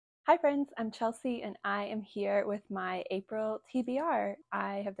Hi friends, I'm Chelsea and I am here with my April TBR.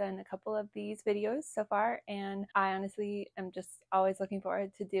 I have done a couple of these videos so far and I honestly am just always looking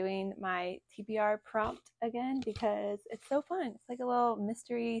forward to doing my TBR prompt again because it's so fun. It's like a little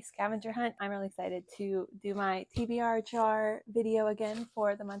mystery scavenger hunt. I'm really excited to do my TBR jar video again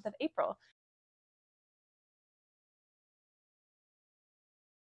for the month of April.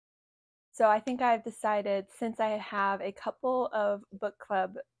 So I think I've decided, since I have a couple of book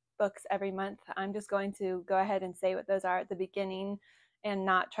club books every month, I'm just going to go ahead and say what those are at the beginning and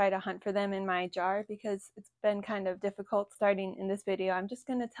not try to hunt for them in my jar because it's been kind of difficult starting in this video. I'm just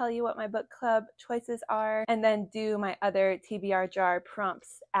going to tell you what my book club choices are and then do my other TBR jar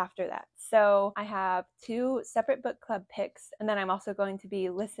prompts after that. So I have 2 separate book club picks, and then I'm also going to be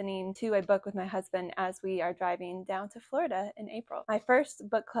listening to a book with my husband as we are driving down to Florida in April. My first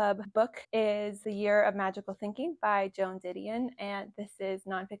book club book is The Year of Magical Thinking by Joan Didion, and this is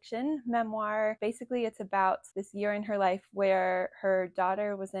nonfiction memoir. Basically, it's about this year in her life where her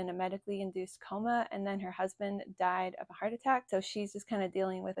daughter was in a medically induced coma and then her husband died of a heart attack. So she's just kind of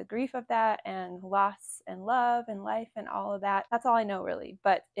dealing with the grief of that and loss and love and life and all of that. That's all I know really,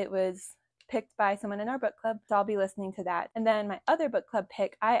 but it was picked by someone in our book club, so I'll be listening to that. And then my other book club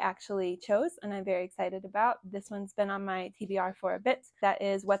pick I actually chose and I'm very excited about. This one's been on my TBR for a bit. That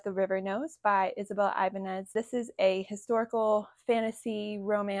is What the River Knows by Isabel Ibanez. This is a historical fantasy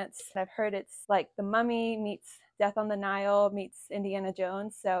romance. I've heard it's like The Mummy meets Death on the Nile meets Indiana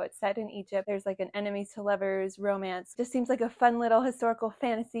Jones. So it's set in Egypt. There's like an enemies to lovers romance. Just seems like a fun little historical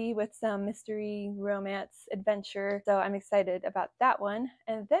fantasy with some mystery, romance, adventure. So I'm excited about that one.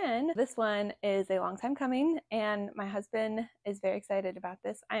 And then this one is a long time coming and my husband is very excited about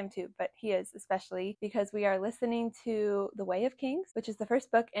this. I am too, but he is especially because we are listening to The Way of Kings, which is the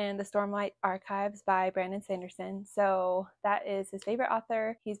first book in the Stormlight Archives by Brandon Sanderson. So that is his favorite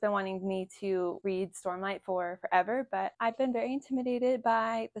author. He's been wanting me to read Stormlight for forever, but I've been very intimidated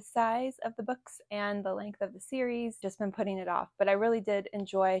by the size of the books and the length of the series, just been putting it off. But I really did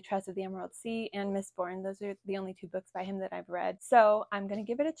enjoy Tress of the Emerald Sea and Mistborn. Those are the only 2 books by him that I've read. So I'm going to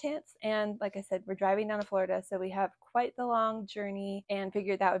give it a chance. And like I said, we're driving down to Florida, so we have quite the long journey and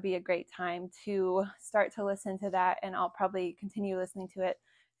figured that would be a great time to start to listen to that. And I'll probably continue listening to it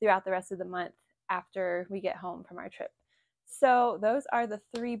throughout the rest of the month after we get home from our trip. So those are the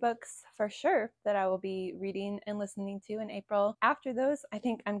 3 books for sure that I will be reading and listening to in April. After those, I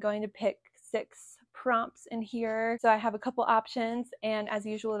think I'm going to pick 6 prompts in here. So I have a couple options, and as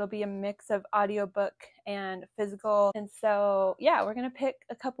usual, it'll be a mix of audiobook and physical. And so yeah, we're gonna pick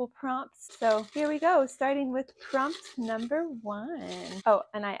a couple prompts. So here we go, starting with prompt number 1. Oh,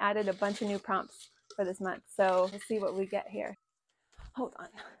 and I added a bunch of new prompts for this month. So let's see what we get here. Hold on.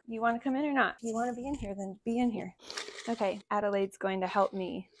 You want to come in or not? You want to be in here? Then be in here. Okay, Adelaide's going to help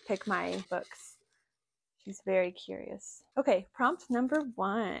me pick my books. She's very curious. Okay, prompt number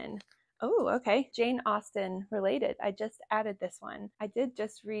 1. Oh, okay. Jane Austen related. I just added this one. I did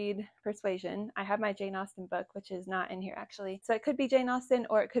just read Persuasion. I have my Jane Austen book, which is not in here actually. So it could be Jane Austen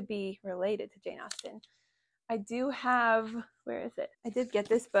or it could be related to Jane Austen. I do have, where is it? I did get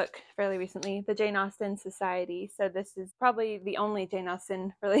this book fairly recently, the Jane Austen Society. So this is probably the only Jane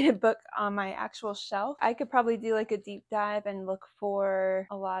Austen related book on my actual shelf. I could probably do like a deep dive and look for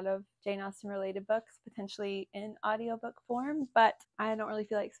a lot of Jane Austen related books, potentially in audiobook form, but I don't really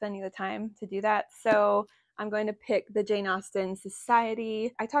feel like spending the time to do that. So I'm going to pick the Jane Austen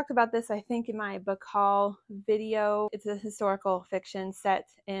Society. I talked about this, I think, in my book haul video. It's a historical fiction set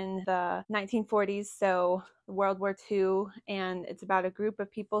in the 1940s, so World War II, and it's about a group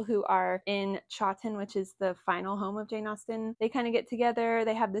of people who are in Chawton, which is the final home of Jane Austen. They kind of get together,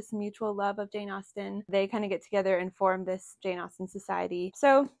 they have this mutual love of Jane Austen. They kind of get together and form this Jane Austen Society.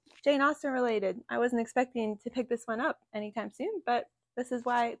 So Jane Austen related. I wasn't expecting to pick this one up anytime soon, but this is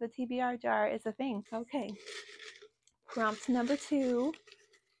why the TBR jar is a thing. Okay. Prompt number 2,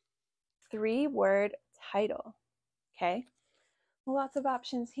 3-word title. Okay. Lots of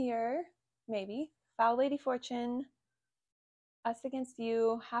options here. Maybe. Foul Lady Fortune, Us Against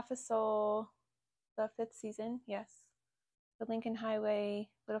You, Half a Soul, The 5th Season, yes. The Lincoln Highway,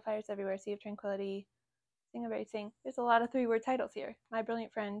 Little Fires Everywhere, Sea of Tranquility, Sing a Berry Sing. There's a lot of 3-word titles here. My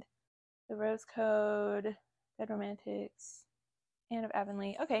Brilliant Friend, The Rose Code, Dead Romantics, Anne of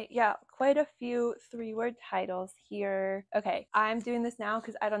Avonlea. Okay, yeah, quite a few 3-word titles here. Okay, I'm doing this now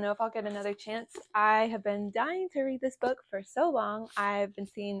because I don't know if I'll get another chance. I have been dying to read this book for so long. I've been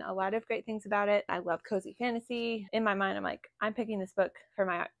seeing a lot of great things about it. I love cozy fantasy. In my mind, I'm like, I'm picking this book for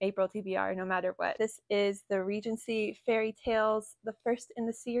my April TBR no matter what. This is the Regency Fairy Tales, the first in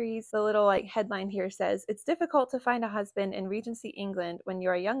the series. The little like headline here says, "It's difficult to find a husband in Regency England when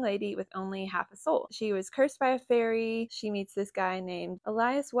you're a young lady with only half a soul." She was cursed by a fairy. She meets this guy named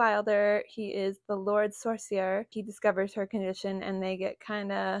Elias Wilder. He is the Lord Sorcier. He discovers her condition and they get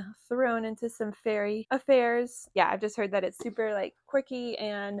kind of thrown into some fairy affairs. Yeah, I've just heard that it's super like quirky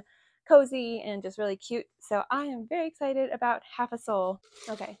and cozy and just really cute. So I am very excited about Half a Soul.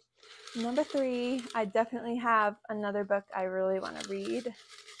 Okay, number 3, I definitely have another book I really want to read.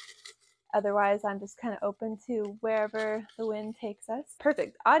 Otherwise, I'm just kind of open to wherever the wind takes us.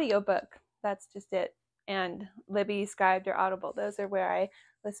 Perfect. Audiobook. That's just it. And Libby, Scribed, or Audible. Those are where I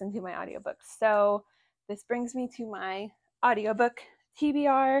listen to my audiobooks. So this brings me to my audiobook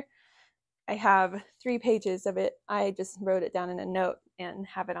TBR. I have 3 pages of it. I just wrote it down in a note and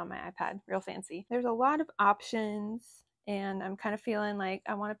have it on my iPad. Real fancy. There's a lot of options, and I'm kind of feeling like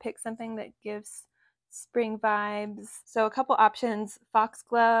I want to pick something that gives spring vibes. So a couple options.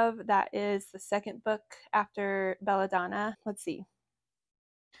 Foxglove, that is the second book after Belladonna. Let's see.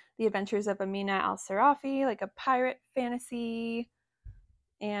 The Adventures of Amina Al-Sirafi, like a pirate fantasy.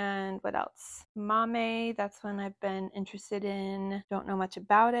 And what else? Mame, that's one I've been interested in. Don't know much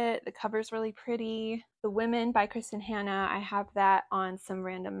about it. The cover's really pretty. The Women by Kristin Hanna, I have that on some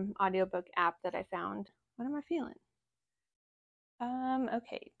random audiobook app that I found. What am I feeling?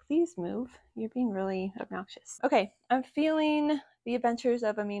 Okay, please move. You're being really obnoxious. Okay, I'm feeling The Adventures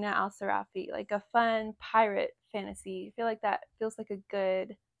of Amina Al-Sirafi, like a fun pirate fantasy. I feel like that feels like a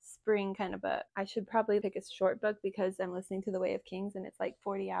good spring kind of book. I should probably pick a short book because I'm listening to The Way of Kings and it's like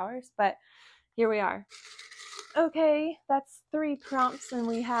 40 hours, but here we are. Okay, that's 3 prompts and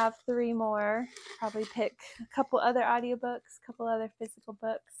we have 3 more. Probably pick a couple other audiobooks, a couple other physical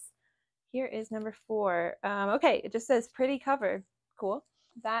books. Here is number 4. Okay, it just says pretty cover. Cool.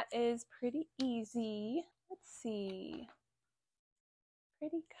 That is pretty easy. Let's see.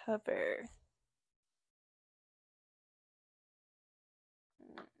 Pretty cover.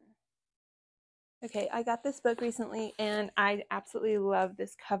 Okay, I got this book recently and I absolutely love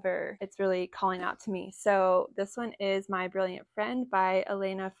this cover. It's really calling out to me. So this one is My Brilliant Friend by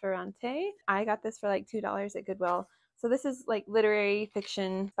Elena Ferrante. I got this for like $2 at Goodwill. So this is like literary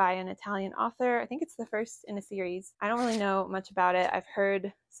fiction by an Italian author. I think it's the first in a series. I don't really know much about it. I've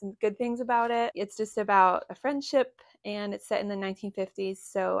heard some good things about it. It's just about a friendship and it's set in the 1950s.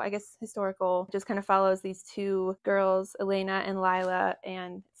 So I guess historical. Just kind of follows these 2 girls, Elena and Lila,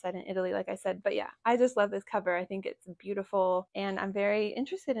 and it's set in Italy, like I said. But yeah, I just love this cover. I think it's beautiful and I'm very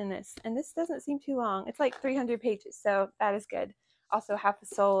interested in this. And this doesn't seem too long. It's like 300 pages, so that is good. Also, Half a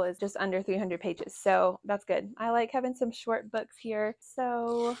Soul is just under 300 pages, so that's good. I like having some short books here.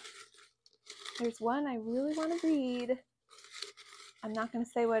 So there's one I really want to read. I'm not going to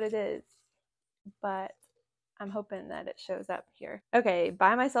say what it is, but I'm hoping that it shows up here. Okay,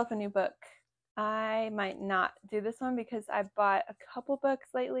 buy myself a new book. I might not do this one because I bought a couple books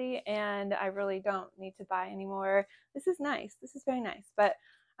lately and I really don't need to buy anymore. This is nice. This is very nice, but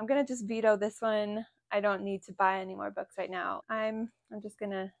I'm going to just veto this one. I don't need to buy any more books right now. I'm just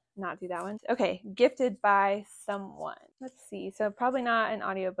going to not do that one. Okay, Gifted by Someone. Let's see. So probably not an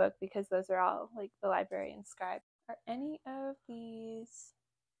audiobook because those are all like the library and Scribe. Are any of these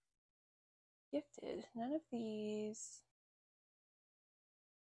gifted? None of these.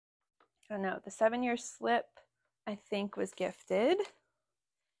 I don't know. The 7-Year Slip, I think, was gifted.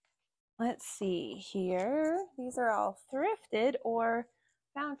 Let's see here. These are all thrifted or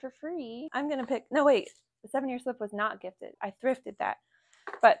found for free. I'm going to pick, no wait, the 7-Year Slip was not gifted. I thrifted that.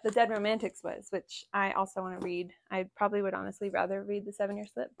 But The Dead Romantics was, which I also want to read. I probably would honestly rather read the 7-Year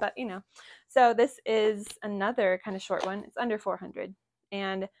Slip, but you know. So this is another kind of short one. It's under 400.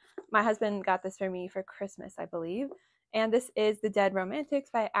 And my husband got this for me for Christmas, I believe. And this is The Dead Romantics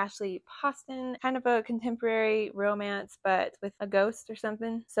by Ashley Poston. Kind of a contemporary romance, but with a ghost or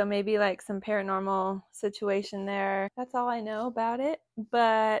something. So maybe like some paranormal situation there. That's all I know about it,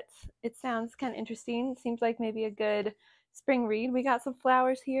 but it sounds kind of interesting. Seems like maybe a good spring read. We got some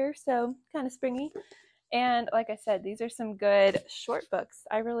flowers here, so kind of springy. And like I said, these are some good short books.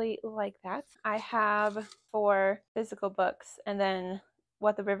 I really like that. I have 4 physical books, and then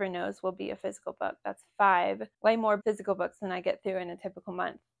What the River Knows will be a physical book. That's 5. Way more physical books than I get through in a typical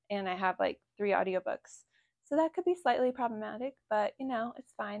month. And I have like 3 audiobooks. So that could be slightly problematic, but you know,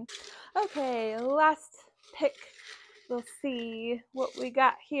 it's fine. Okay, last pick. we'll see what we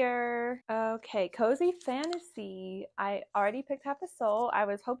got here. Okay, cozy fantasy. I already picked Half a Soul. I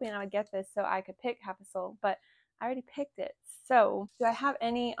was hoping I would get this so I could pick Half a Soul, but I already picked it. So do I have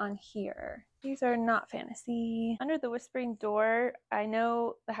any on here? These are not fantasy. Under the Whispering Door, I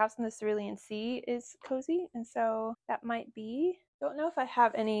know The House in the Cerulean Sea is cozy, and so that might be. Don't know if I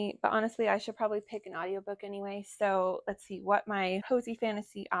have any, but honestly, I should probably pick an audiobook anyway. So let's see what my cozy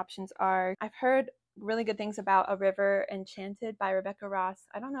fantasy options are. I've heard really good things about A River Enchanted by Rebecca Ross.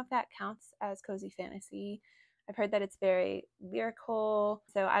 I don't know if that counts as cozy fantasy. I've heard that it's very lyrical,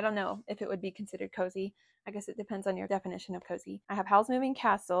 so I don't know if it would be considered cozy. I guess it depends on your definition of cozy. I have Howl's Moving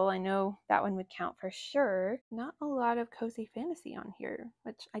Castle. I know that one would count for sure. Not a lot of cozy fantasy on here,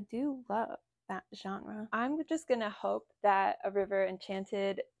 which I do love that genre. I'm just gonna hope that A River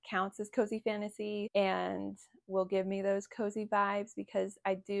Enchanted counts as cozy fantasy and will give me those cozy vibes, because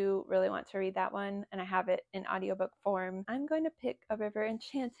I do really want to read that one and I have it in audiobook form. I'm going to pick A River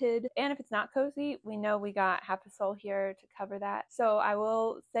Enchanted, and if it's not cozy, we know we got Half a Soul here to cover that. So I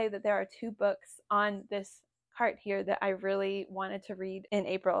will say that there are 2 books on this cart here that I really wanted to read in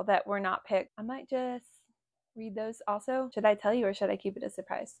April that were not picked. I might just read those also. Should I tell you, or should I keep it a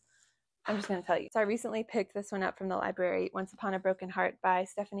surprise? I'm just going to tell you. So I recently picked this one up from the library, Once Upon a Broken Heart by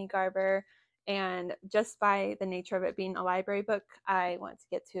Stephanie Garber. And just by the nature of it being a library book, I want to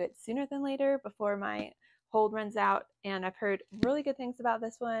get to it sooner than later before my hold runs out. And I've heard really good things about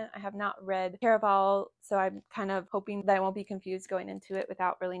this one. I have not read Caraval, so I'm kind of hoping that I won't be confused going into it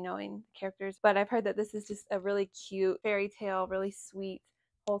without really knowing the characters. But I've heard that this is just a really cute fairy tale, really sweet,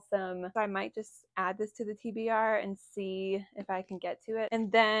 wholesome. So I might just add this to the TBR and see if I can get to it.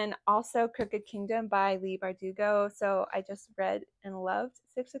 And then also Crooked Kingdom by Leigh Bardugo. So I just read and loved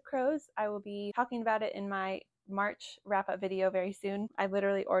Six of Crows. I will be talking about it in my March wrap-up video very soon. I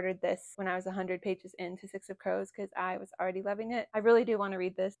literally ordered this when I was 100 pages into Six of Crows because I was already loving it. I really do want to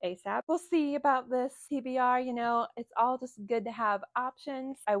read this ASAP. We'll see about this TBR. You know, it's all just good to have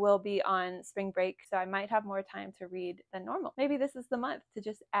options. I will be on spring break, so I might have more time to read than normal. Maybe this is the month to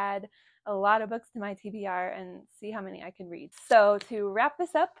just add a lot of books to my TBR and see how many I can read. So to wrap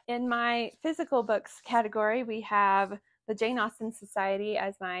this up, in my physical books category, we have the Jane Austen Society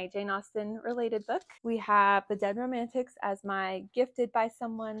as my Jane Austen related book. We have The Dead Romantics as my Gifted by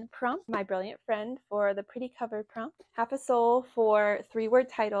Someone prompt, My Brilliant Friend for the pretty cover prompt, Half a Soul for 3-word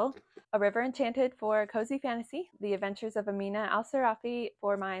title, A River Enchanted for cozy fantasy, The Adventures of Amina Al-Sirafi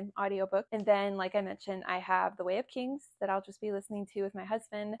for my audiobook, and then like I mentioned, I have The Way of Kings that I'll just be listening to with my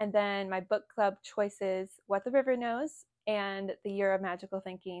husband, and then my book club choices, What the River Knows and The Year of Magical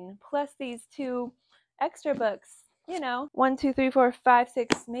Thinking, plus these 2 extra books. You know, 1, 2, 3, 4, 5,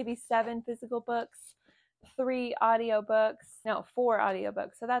 6, maybe 7 physical books, 3 audiobooks, no, 4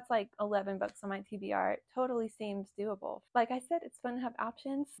 audiobooks. So that's like 11 books on my TBR. It totally seems doable. Like I said, it's fun to have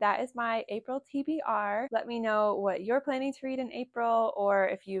options. That is my April TBR. Let me know what you're planning to read in April, or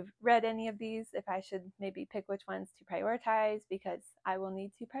if you've read any of these, if I should maybe pick which ones to prioritize, because I will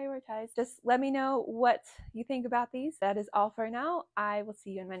need to prioritize. Just let me know what you think about these. That is all for now. I will see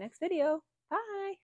you in my next video. Bye!